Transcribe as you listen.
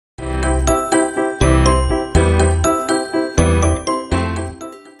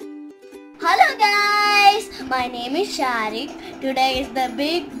my name is Sharik. Today is the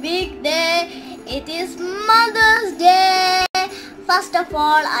big day. It is Mother's Day. First of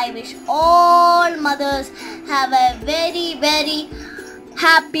all, I wish all mothers have a very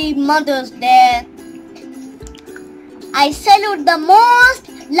happy Mother's Day. I salute the most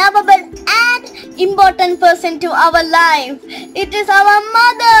lovable and important person to our life. It is our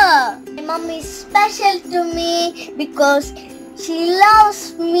mother. My mom is special to me because she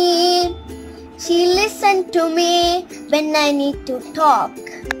loves me. She listens to me when I need to talk.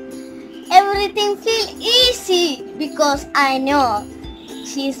 Everything feels easy because I know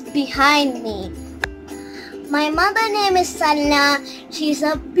she is behind me. My mother name is Salna. She is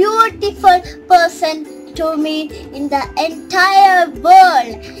a beautiful person to me in the entire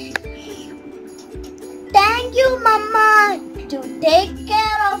world. Thank you, Mama, to take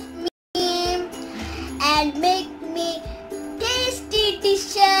care of me and make me tasty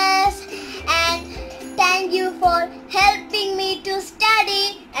dishes, and thank you for helping me to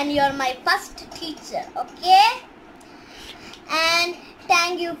study, and you're my first teacher, okay? And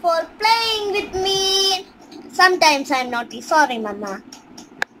thank you for playing with me. Sometimes I'm naughty, sorry, Mama.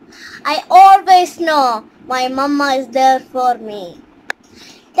 I always know my mama is there for me.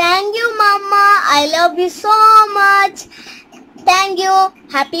 Thank you, Mama. I love you so much. Thank you.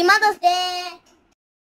 Happy Mother's Day.